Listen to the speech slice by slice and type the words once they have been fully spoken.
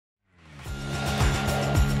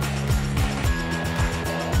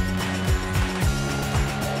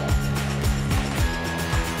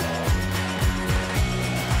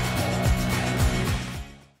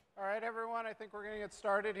I think we're going to get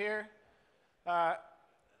started here.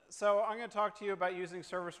 So I'm going to talk to you about using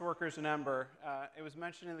service workers in Ember. It was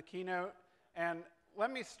mentioned in the keynote, and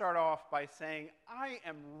let me start off by saying I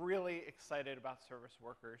am really excited about service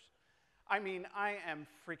workers. I mean, I am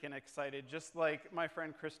freaking excited, just like my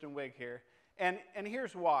friend Kristen Wiig here. And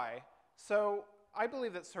here's why. So I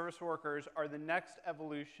believe that service workers are the next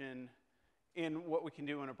evolution in what we can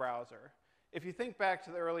do in a browser. If you think back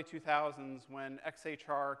to the early 2000s when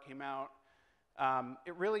XHR came out,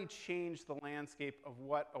 it really changed the landscape of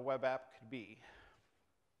what a web app could be.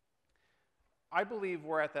 I believe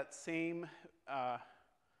we're at that same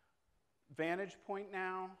vantage point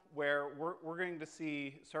now where we're going to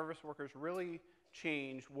see service workers really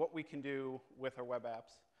change what we can do with our web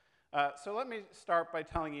apps. So let me start by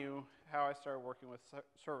telling you how I started working with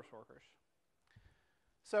service workers.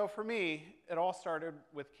 So for me, it all started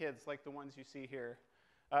with kids like the ones you see here.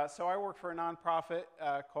 So I work for a nonprofit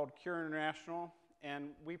called Cure International,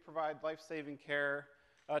 and we provide life-saving care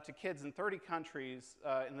to kids in 30 countries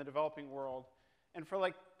in the developing world. And for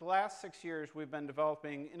like the last 6 years, we've been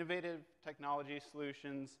developing innovative technology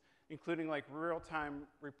solutions, including like real-time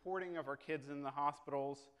reporting of our kids in the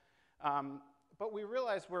hospitals. But we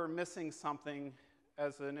realized we were missing something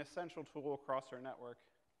as an essential tool across our network.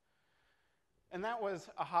 And that was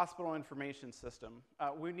a hospital information system.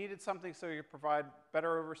 We needed something so we could provide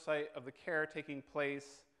better oversight of the care taking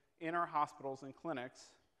place in our hospitals and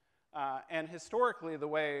clinics. And historically, the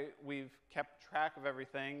way we've kept track of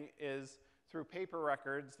everything is through paper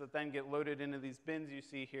records that then get loaded into these bins you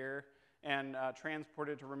see here and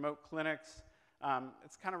transported to remote clinics.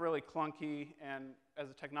 It's kind of really clunky, and as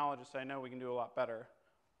a technologist, I know we can do a lot better.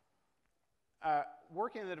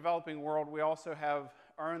 Working in the developing world, we also have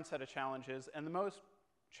our own set of challenges, and the most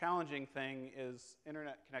challenging thing is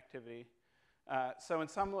internet connectivity. So in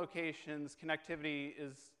some locations, connectivity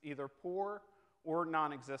is either poor or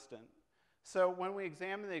non-existent. So when we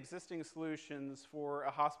examine the existing solutions for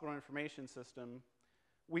a hospital information system,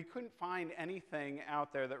 we couldn't find anything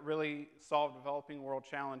out there that really solved developing world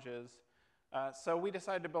challenges. So we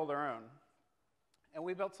decided to build our own. And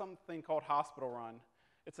we built something called Hospital Run.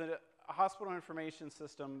 It's a hospital information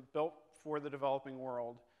system built for the developing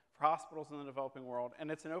world, for hospitals in the developing world.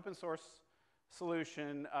 And it's an open source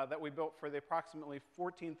solution that we built for the approximately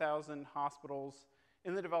 14,000 hospitals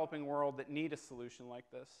in the developing world that need a solution like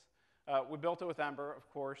this. We built it with Ember, of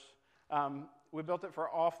course. We built it for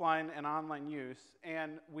offline and online use,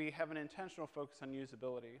 and we have an intentional focus on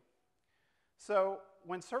usability. So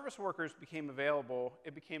when service workers became available,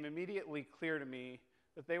 it became immediately clear to me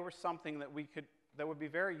that they were something that would be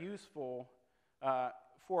very useful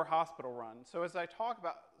for Hospital Run. So as I talk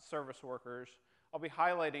about service workers, I'll be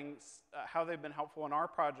highlighting how they've been helpful in our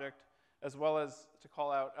project, as well as to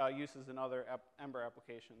call out uses in other Ember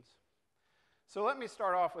applications. So let me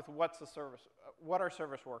start off with what are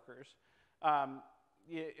service workers?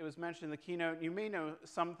 It was mentioned in the keynote. You may know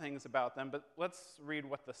some things about them, but let's read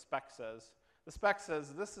what the spec says. The spec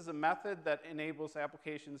says, this is a method that enables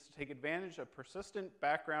applications to take advantage of persistent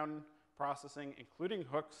background processing, including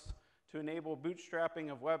hooks, to enable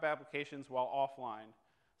bootstrapping of web applications while offline.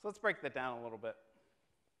 So let's break that down a little bit.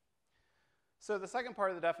 So the second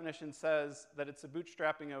part of the definition says that it's a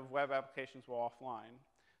bootstrapping of web applications while offline.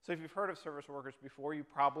 So if you've heard of service workers before, you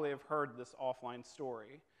probably have heard this offline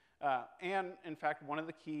story. And in fact, one of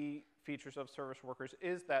the key features of service workers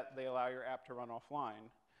is that they allow your app to run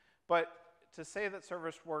offline. But to say that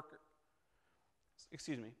service workers,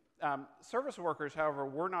 however,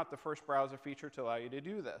 were not the first browser feature to allow you to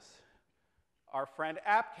do this. Our friend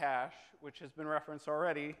App Cache, which has been referenced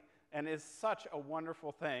already and is such a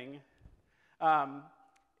wonderful thing,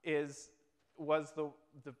 was the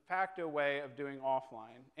de facto way of doing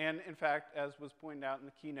offline. And in fact, as was pointed out in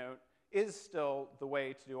the keynote, is still the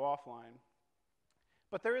way to do offline.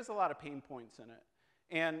 But there is a lot of pain points in it.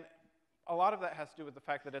 And a lot of that has to do with the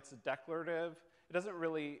fact that it's declarative. It doesn't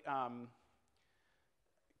really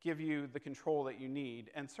give you the control that you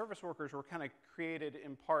need. And service workers were kind of created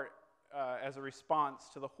in part as a response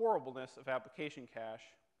to the horribleness of application cache.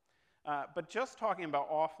 But just talking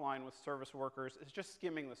about offline with service workers is just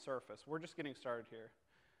skimming the surface. We're just getting started here.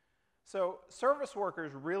 So service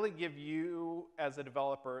workers really give you, as a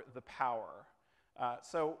developer, the power.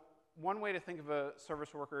 So one way to think of a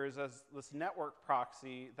service worker is as this network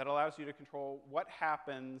proxy that allows you to control what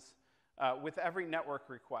happens with every network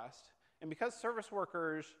request. And because service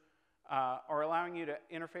workers are allowing you to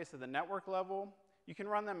interface at the network level, you can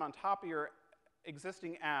run them on top of your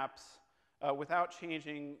existing apps without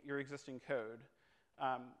changing your existing code.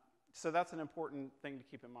 So that's an important thing to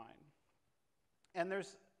keep in mind. And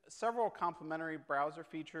there's several complementary browser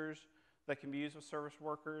features that can be used with service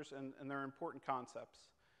workers, and they're important concepts.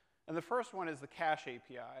 And the first one is the cache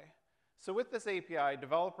API. So with this API,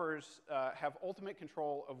 developers have ultimate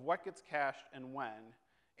control of what gets cached and when.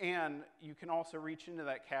 And you can also reach into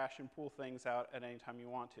that cache and pull things out at any time you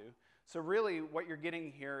want to. So really, what you're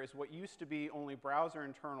getting here is what used to be only browser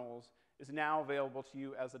internals is now available to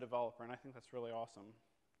you as a developer, and I think that's really awesome.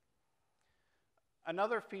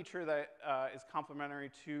 Another feature that is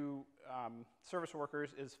complementary to service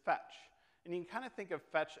workers is fetch. And you can kind of think of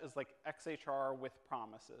fetch as like XHR with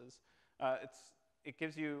promises. It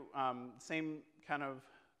gives you the same kind of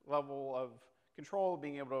level of control,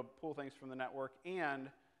 being able to pull things from the network, and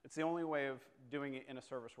it's the only way of doing it in a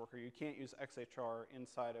service worker. You can't use XHR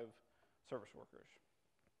inside of service workers.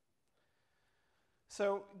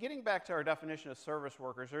 So getting back to our definition of service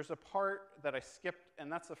workers, there's a part that I skipped,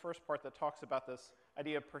 and that's the first part that talks about this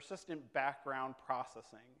idea of persistent background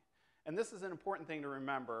processing. And this is an important thing to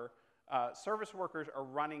remember. Service workers are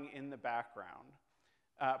running in the background.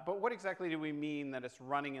 But what exactly do we mean that it's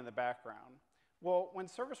running in the background? Well, when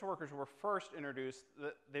service workers were first introduced,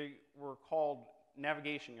 they were called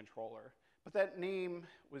navigation controller. But that name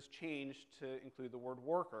was changed to include the word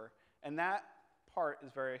worker. And that part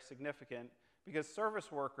is very significant because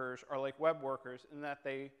service workers are like web workers in that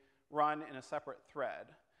they run in a separate thread.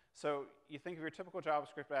 So you think of your typical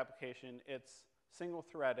JavaScript application, it's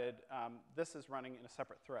single-threaded. This is running in a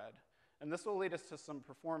separate thread. And this will lead us to some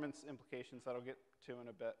performance implications that I'll get to in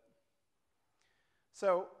a bit.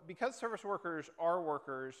 So because service workers are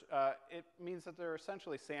workers, it means that they're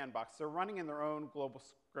essentially sandboxed. They're running in their own global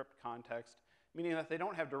script context, meaning that they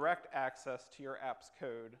don't have direct access to your app's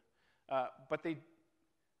code.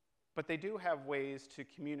 But they do have ways to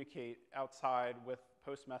communicate outside with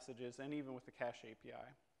post messages and even with the cache API.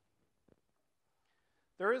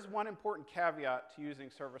 There is one important caveat to using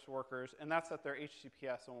service workers, and that's that they're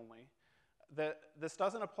HTTPS only. This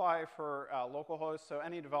doesn't apply for localhost, so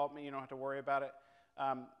any development, you don't have to worry about it.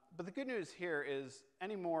 But the good news here is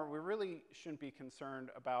anymore, we really shouldn't be concerned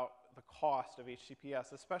about the cost of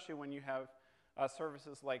HTTPS, especially when you have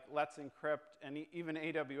services like Let's Encrypt and even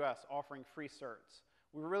AWS offering free certs.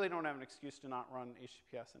 We really don't have an excuse to not run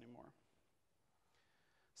HTTPS anymore.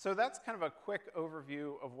 So that's kind of a quick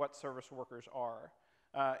overview of what service workers are.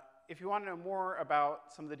 If you want to know more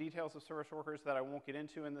about some of the details of service workers that I won't get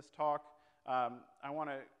into in this talk, I want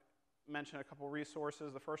to mention a couple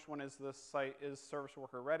resources. The first one is this site is Service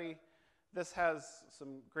Worker Ready. This has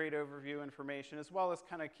some great overview information as well as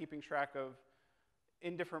kind of keeping track of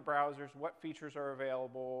in different browsers what features are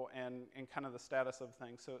available and kind of the status of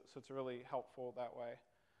things. So it's really helpful that way.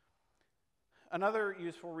 Another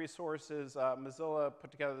useful resource is Mozilla put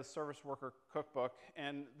together the Service Worker Cookbook,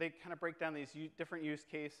 and they kind of break down these different use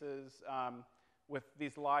cases with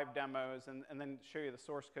these live demos and then show you the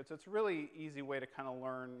source code. So it's a really easy way to kind of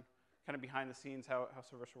learn kind of behind the scenes how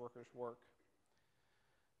service workers work.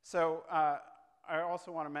 So I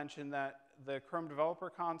also want to mention that the Chrome Developer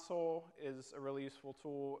Console is a really useful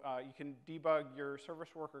tool. You can debug your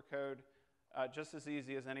service worker code just as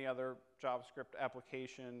easy as any other JavaScript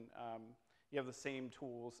application. You have the same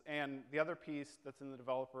tools. And the other piece that's in the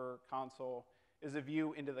Developer Console is a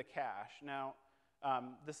view into the cache. Now,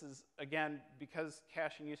 this is, again, because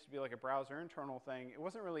caching used to be like a browser internal thing, it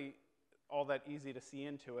wasn't really all that easy to see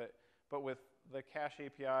into it. But with the cache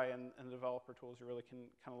API and the developer tools, you really can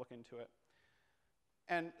kind of look into it.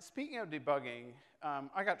 And speaking of debugging,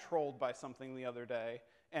 I got trolled by something the other day,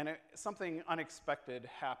 and something unexpected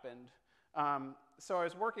happened. So I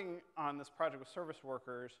was working on this project with service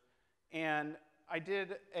workers, and I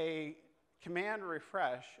did a command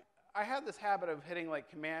refresh. I had this habit of hitting like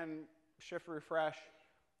command shift refresh,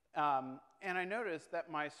 and I noticed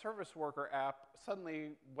that my service worker app suddenly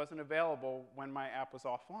wasn't available when my app was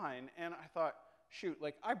offline. And I thought, shoot,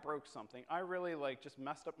 like I broke something. I really like just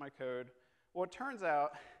messed up my code. Well, it turns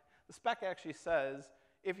out the spec actually says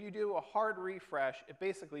if you do a hard refresh, it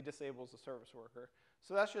basically disables the service worker.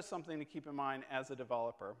 So that's just something to keep in mind as a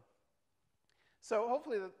developer. So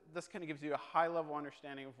hopefully this kind of gives you a high-level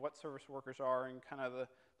understanding of what service workers are and kind of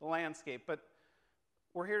the landscape. But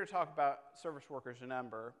we're here to talk about service workers in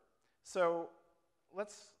Ember. So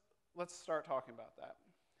let's start talking about that.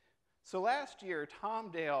 So last year, Tom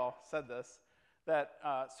Dale said this, that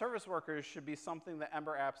service workers should be something that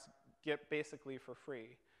Ember apps get basically for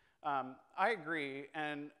free. I agree,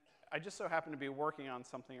 and I just so happened to be working on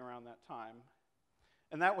something around that time.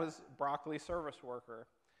 And that was Broccoli Service Worker.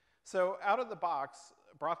 So out of the box,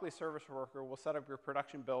 Broccoli Service Worker will set up your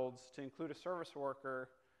production builds to include a service worker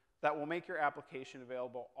that will make your application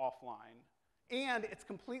available offline. And it's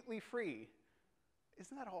completely free.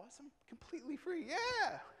 Isn't that awesome? Completely free,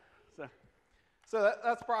 yeah! So So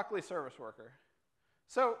that's Broccoli Service Worker.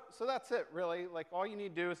 So that's it, really. Like, all you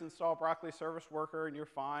need to do is install Broccoli Service Worker, and you're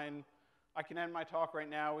fine. I can end my talk right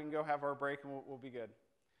now. We can go have our break, and we'll be good.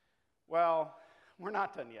 Well, we're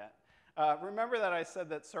not done yet. Remember that I said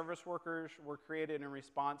that service workers were created in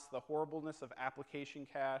response to the horribleness of application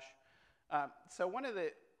cache. So one of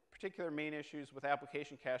the particular main issues with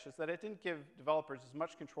application cache is that it didn't give developers as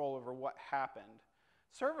much control over what happened.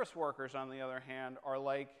 Service workers, on the other hand, are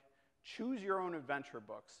like choose-your-own-adventure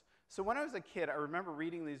books. So when I was a kid, I remember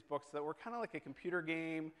reading these books that were kind of like a computer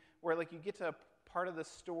game where, like, you get to a part of the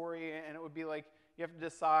story and it would be like you have to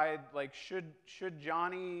decide, like, should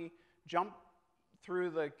Johnny jump through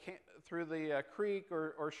the creek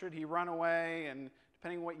or should he run away? And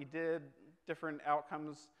depending on what you did, different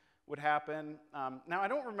outcomes would happen. Now, I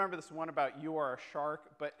don't remember this one about You Are a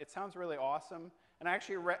Shark, but it sounds really awesome. And I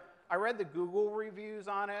actually read the Google reviews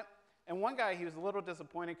on it. And one guy, he was a little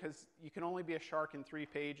disappointed because you can only be a shark in 3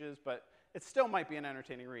 pages, but it still might be an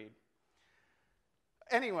entertaining read.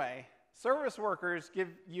 Anyway, service workers give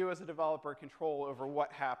you as a developer control over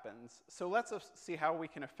what happens. So let's see how we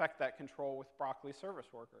can affect that control with Broccoli Service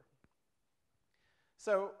Worker.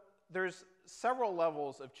 So there's several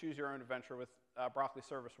levels of choose your own adventure with Broccoli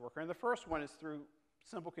Service Worker. And the first one is through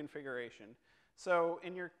simple configuration. So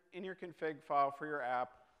in your config file for your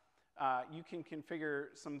app, you can configure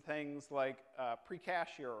some things like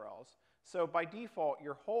pre-cache URLs. So by default,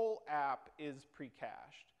 your whole app is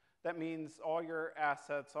pre-cached. That means all your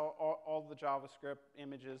assets, all the JavaScript,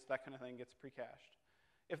 images, that kind of thing gets pre-cached.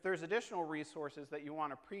 If there's additional resources that you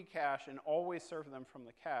want to pre-cache and always serve them from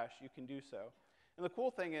the cache, you can do so. And the cool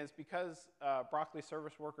thing is, because Broccoli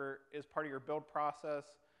Service Worker is part of your build process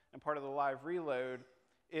and part of the live reload,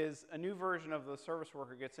 is a new version of the service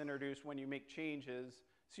worker gets introduced when you make changes.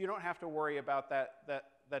 So you don't have to worry about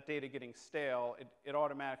that data getting stale. It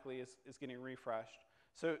automatically is getting refreshed.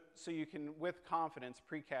 So you can, with confidence,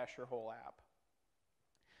 pre-cache your whole app.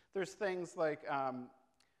 There's things like a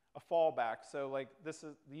fallback. So like the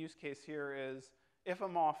use case here is, if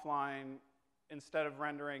I'm offline, instead of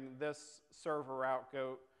rendering this server route,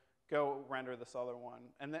 go render this other one.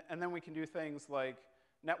 And then we can do things like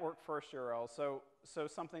network first URL. So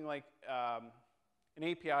something like an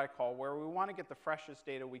API call where we want to get the freshest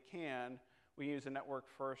data we can, we use a network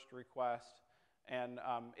first request, and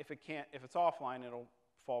if it's offline, it'll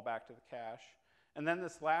fall back to the cache. And then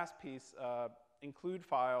this last piece, include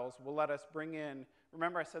files, will let us bring in,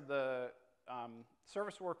 remember I said the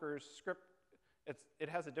service worker's script, it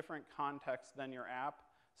has a different context than your app.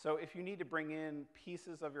 So if you need to bring in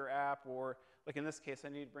pieces of your app, or like in this case, I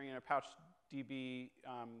need to bring in a PouchDB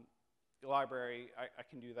library, I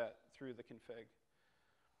can do that through the config.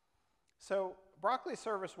 So Broccoli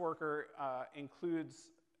Service Worker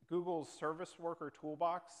includes Google's Service Worker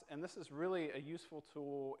Toolbox, and this is really a useful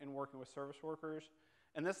tool in working with service workers.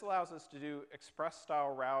 And this allows us to do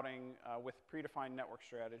express-style routing with predefined network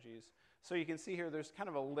strategies. So you can see here there's kind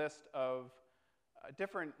of a list of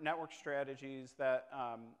different network strategies that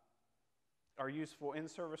are useful in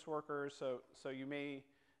service workers. So you may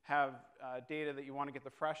have data that you want to get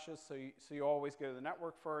the freshest, so you always go to the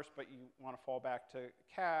network first, but you want to fall back to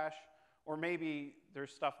cache. Or maybe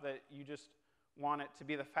there's stuff that you just want it to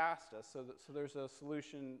be the fastest. So there's a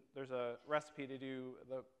solution, there's a recipe to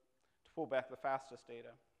pull back the fastest data.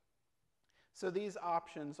 So these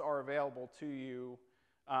options are available to you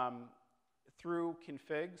through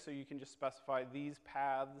config. So you can just specify these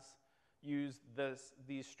paths, use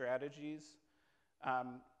these strategies.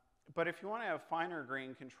 But if you want to have finer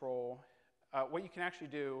grain control, what you can actually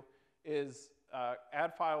do is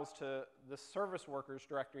add files to the service workers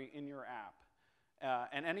directory in your app.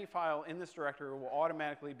 And any file in this directory will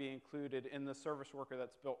automatically be included in the service worker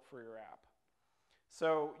that's built for your app.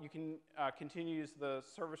 So you can continue to use the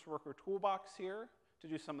service worker toolbox here to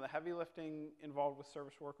do some of the heavy lifting involved with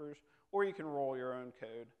service workers, or you can roll your own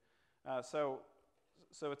code. So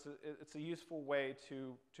it's a useful way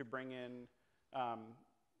to bring in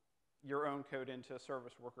your own code into a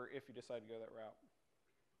service worker if you decide to go that route.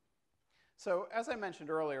 So as I mentioned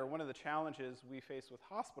earlier, one of the challenges we face with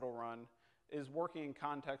Hospital Run is working in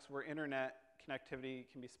contexts where internet connectivity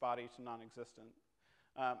can be spotty to non-existent.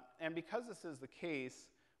 And because this is the case,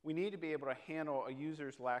 we need to be able to handle a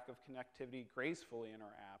user's lack of connectivity gracefully in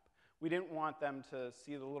our app. We didn't want them to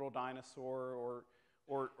see the little dinosaur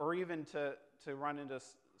or even to run into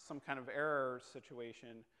some kind of error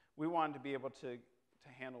situation. We wanted to be able to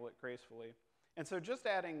handle it gracefully. And so just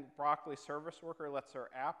adding Broccoli Service Worker lets our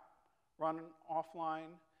app run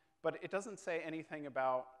offline, but it doesn't say anything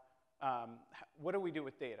about what do we do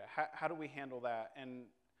with data? How do we handle that? And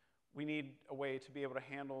we need a way to be able to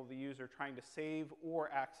handle the user trying to save or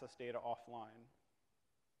access data offline.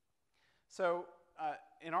 So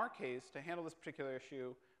in our case, to handle this particular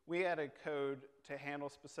issue, we added code to handle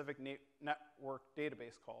specific network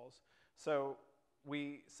database calls. So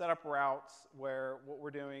we set up routes where what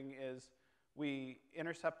we're doing is we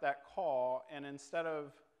intercept that call, and instead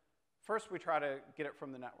of, first we try to get it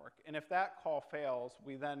from the network. And if that call fails,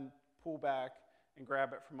 we then pull back and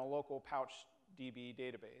grab it from a local PouchDB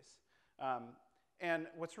database. And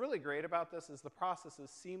what's really great about this is the process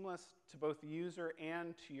is seamless to both the user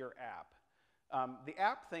and to your app. The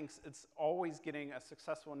app thinks it's always getting a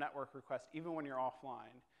successful network request even when you're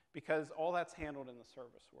offline, because all that's handled in the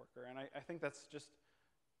service worker. And I think that's just,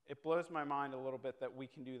 it blows my mind a little bit that we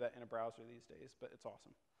can do that in a browser these days, but it's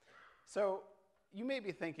awesome. So you may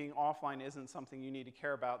be thinking offline isn't something you need to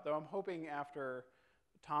care about, though I'm hoping after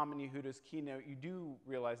Tom and Yehuda's keynote, you do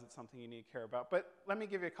realize it's something you need to care about. But let me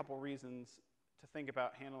give you a couple reasons to think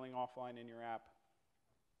about handling offline in your app.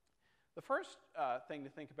 The first thing to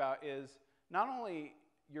think about is not only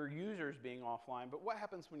your users being offline, but what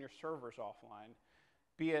happens when your server's offline,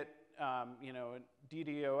 be it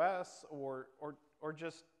DDoS or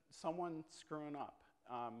just someone screwing up.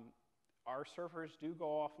 Our servers do go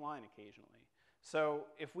offline occasionally. So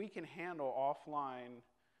if we can handle offline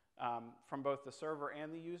from both the server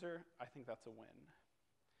and the user, I think that's a win.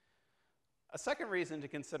 A second reason to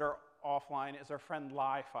consider offline is our friend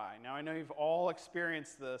Wi-Fi. Now, I know you've all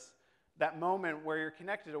experienced this, that moment where you're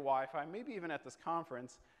connected to Wi-Fi, maybe even at this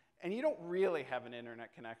conference, and you don't really have an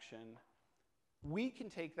internet connection. We can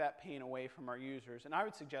take that pain away from our users, and I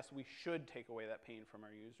would suggest we should take away that pain from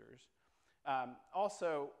our users.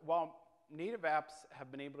 Also, while native apps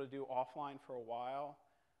have been able to do offline for a while,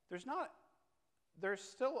 there's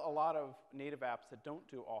still a lot of native apps that don't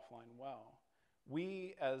do offline well.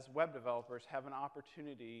 We, as web developers, have an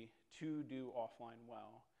opportunity to do offline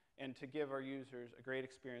well and to give our users a great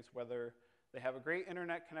experience, whether they have a great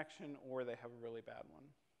internet connection or they have a really bad one.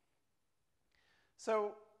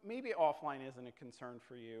 So maybe offline isn't a concern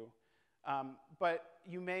for you, but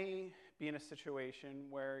you may be in a situation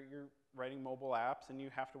where you're writing mobile apps and you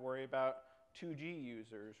have to worry about 2G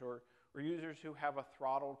users or users who have a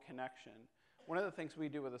throttled connection. One of the things we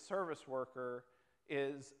do with a service worker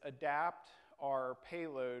is adapt our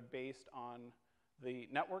payload based on the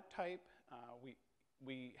network type.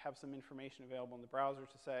 We have some information available in the browser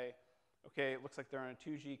to say, okay, it looks like they're on a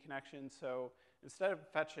 2G connection, so instead of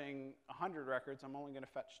fetching 100 records, I'm only going to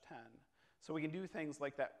fetch 10. So we can do things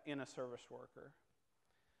like that in a service worker.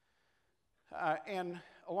 And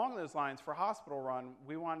along those lines, for Hospital Run,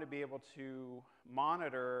 we wanted to be able to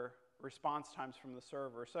monitor response times from the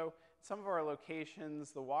server. So some of our locations,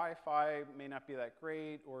 the Wi-Fi may not be that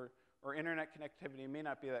great, or internet connectivity may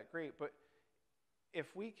not be that great, but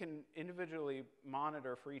if we can individually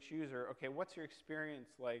monitor for each user, okay, what's your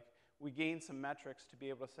experience like? We gain some metrics to be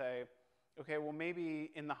able to say, okay, well, maybe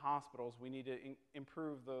in the hospitals we need to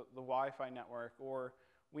improve the Wi-Fi network, or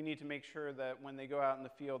we need to make sure that when they go out in the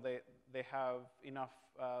field, they have enough,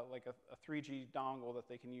 like a 3G dongle that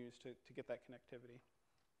they can use to get that connectivity.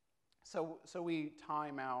 So we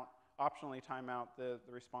optionally time out the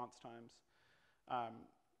response times.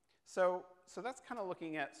 So that's kind of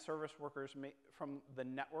looking at service workers from the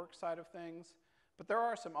network side of things, but there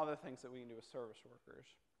are some other things that we can do with service workers.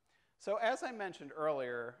 So as I mentioned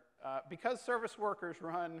earlier, because service workers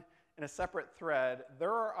run in a separate thread,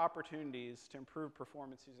 there are opportunities to improve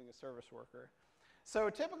performance using a service worker. So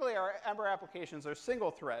typically our Ember applications are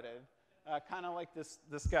single-threaded, kind of like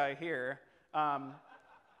this guy here.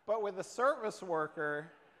 But with a service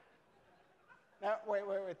worker, now, wait.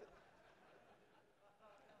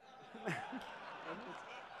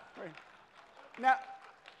 Now,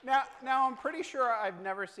 I'm pretty sure I've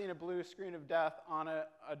never seen a blue screen of death on a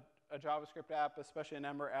JavaScript app, especially an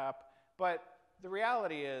Ember app. But the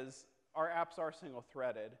reality is, our apps are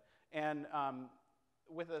single-threaded, and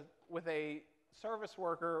with a service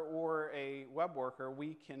worker or a web worker,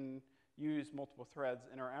 we can use multiple threads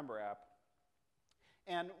in our Ember app.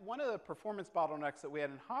 And one of the performance bottlenecks that we had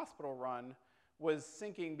in Hospital Run was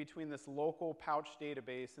syncing between this local Pouch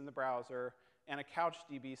database in the browser and a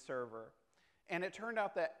CouchDB server. And it turned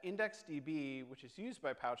out that IndexedDB, which is used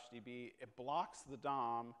by PouchDB, it blocks the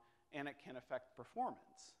DOM and it can affect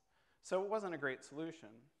performance. So it wasn't a great solution.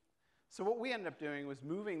 So what we ended up doing was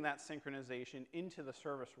moving that synchronization into the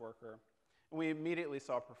service worker, and we immediately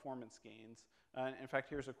saw performance gains. In fact,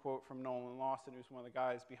 here's a quote from Nolan Lawson, who's one of the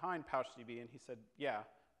guys behind PouchDB, and he said, yeah,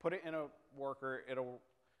 put it in a worker,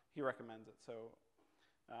 he recommends it. So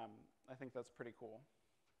I think that's pretty cool.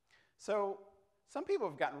 So some people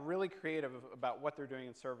have gotten really creative about what they're doing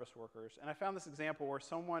in service workers. And I found this example where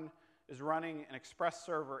someone is running an express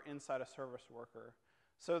server inside a service worker.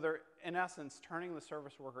 So they're, in essence, turning the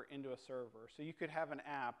service worker into a server. So you could have an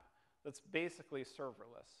app that's basically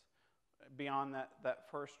serverless beyond that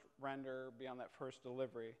first render, beyond that first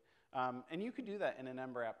delivery. And you could do that in an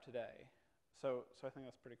Ember app today. So I think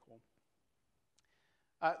that's pretty cool.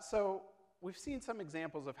 So we've seen some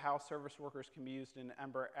examples of how service workers can be used in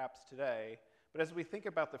Ember apps today. But as we think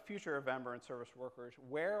about the future of Ember and service workers,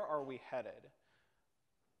 where are we headed?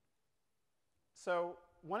 So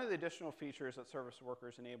one of the additional features that service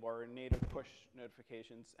workers enable are native push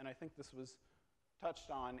notifications. And I think this was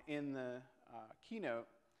touched on in the keynote.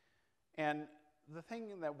 And the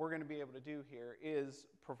thing that we're going to be able to do here is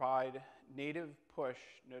provide native push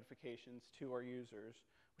notifications to our users,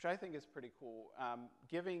 which I think is pretty cool.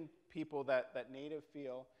 Giving people that native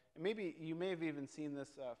feel. And maybe you may have even seen this.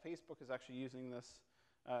 Facebook is actually using this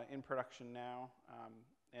in production now.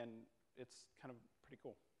 And it's kind of pretty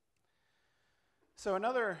cool. So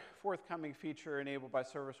another forthcoming feature enabled by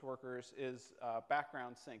service workers is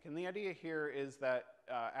background sync. And the idea here is that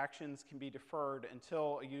actions can be deferred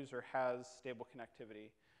until a user has stable connectivity.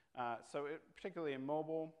 Particularly in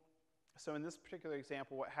mobile. So in this particular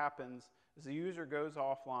example, what happens is the user goes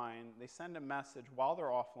offline, they send a message while they're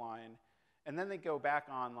offline, and then they go back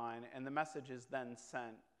online, and the message is then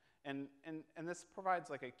sent. And this provides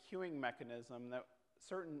like a queuing mechanism that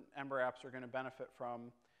certain Ember apps are going to benefit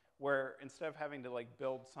from, where instead of having to like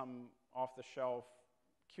build some off-the-shelf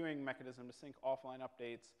queuing mechanism to sync offline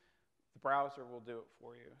updates, the browser will do it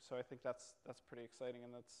for you. So I think that's pretty exciting,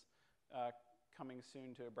 and that's coming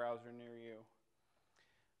soon to a browser near you.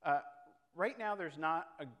 Right now, there's not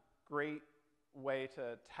a great way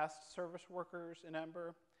to test service workers in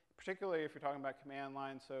Ember, particularly if you're talking about command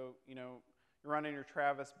line. So you're running your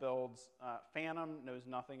Travis builds. Phantom knows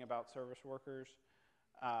nothing about service workers.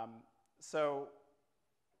 So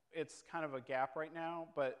it's kind of a gap right now,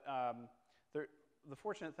 but the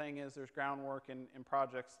fortunate thing is there's groundwork in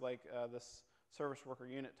projects like this service worker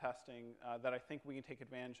unit testing that I think we can take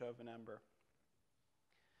advantage of in Ember.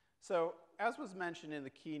 So as was mentioned in the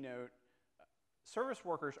keynote, service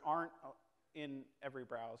workers aren't in every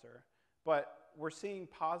browser, but we're seeing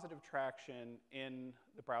positive traction in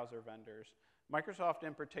the browser vendors. Microsoft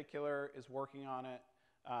in particular is working on it.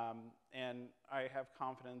 And I have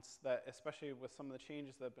confidence that, especially with some of the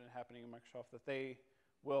changes that have been happening in Microsoft, that they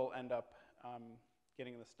will end up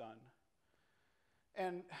getting this done.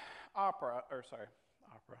 And Opera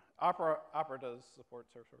does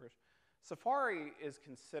support service workers. Safari is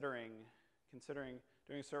considering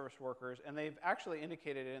doing service workers, and they've actually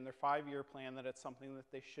indicated in their 5-year plan that it's something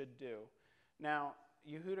that they should do. Now,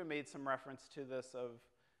 Yehuda made some reference to this of,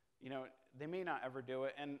 they may not ever do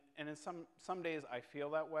it, and in some days I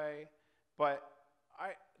feel that way, but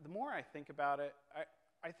the more I think about it,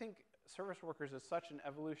 I think service workers is such an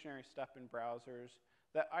evolutionary step in browsers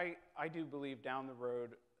that I do believe down the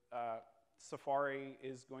road Safari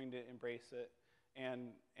is going to embrace it,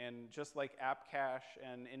 and just like App Cache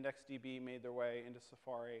and IndexedDB made their way into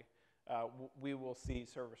Safari, we will see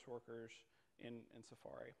service workers in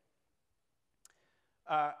Safari.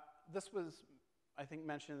 This was, I think,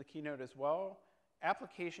 mentioned in the keynote as well.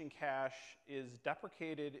 Application cache is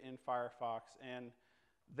deprecated in Firefox, and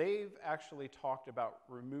they've actually talked about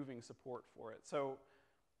removing support for it. So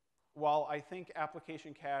while I think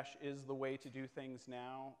application cache is the way to do things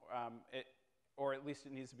now, or at least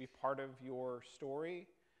it needs to be part of your story,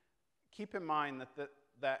 keep in mind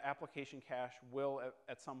that application cache will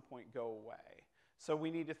at some point go away. So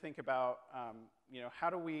we need to think about how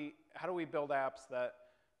do we build apps that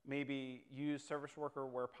maybe use service worker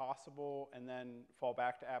where possible and then fall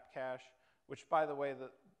back to app cache, which, by the way, the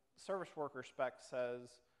service worker spec says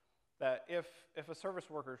that if a service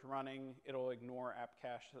worker is running, it'll ignore app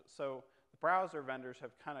cache. So the browser vendors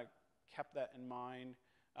have kind of kept that in mind.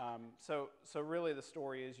 So really the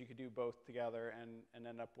story is you could do both together and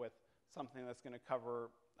end up with something that's going to cover,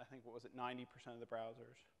 I think, 90% of the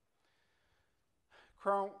browsers.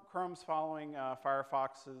 Chrome's following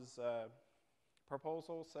Firefox's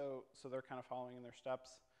proposal, so they're kind of following in their steps.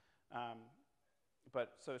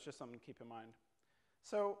 So it's just something to keep in mind.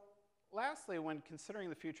 So lastly, when considering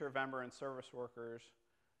the future of Ember and service workers,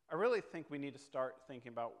 I really think we need to start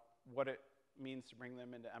thinking about what it means to bring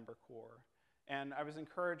them into Ember Core. And I was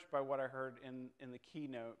encouraged by what I heard in the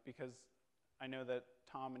keynote, because I know that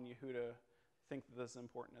Tom and Yehuda think that this is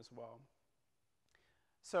important as well.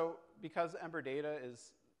 So because Ember data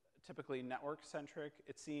is typically network-centric,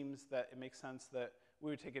 it seems that it makes sense that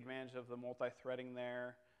we would take advantage of the multi-threading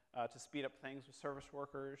there to speed up things with service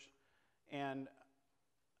workers. And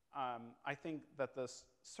I think that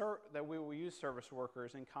that we will use service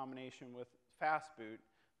workers in combination with Fastboot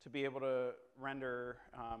to be able to render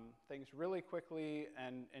things really quickly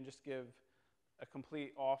and just give a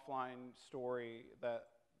complete offline story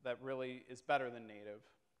that really is better than native.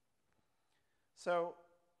 So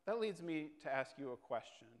that leads me to ask you a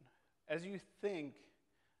question. As you think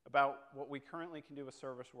about what we currently can do with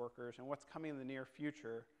service workers and what's coming in the near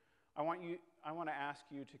future, I want to ask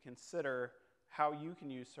you to consider how you can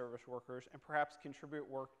use service workers and perhaps contribute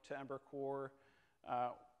work to Ember Core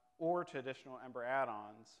or to additional Ember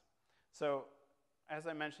add-ons. So as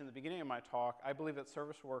I mentioned at the beginning of my talk, I believe that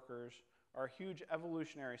service workers are a huge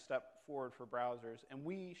evolutionary step forward for browsers, and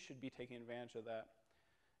we should be taking advantage of that.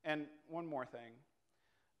 And one more thing.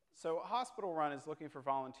 So Hospital Run is looking for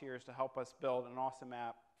volunteers to help us build an awesome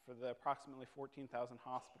app for the approximately 14,000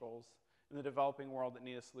 hospitals in the developing world that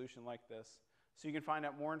need a solution like this. So you can find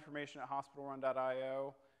out more information at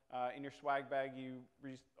hospitalrun.io. In your swag bag, you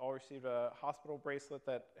all received a hospital bracelet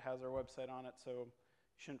that has our website on it, so you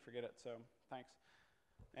shouldn't forget it. So thanks.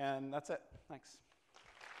 And that's it. Thanks.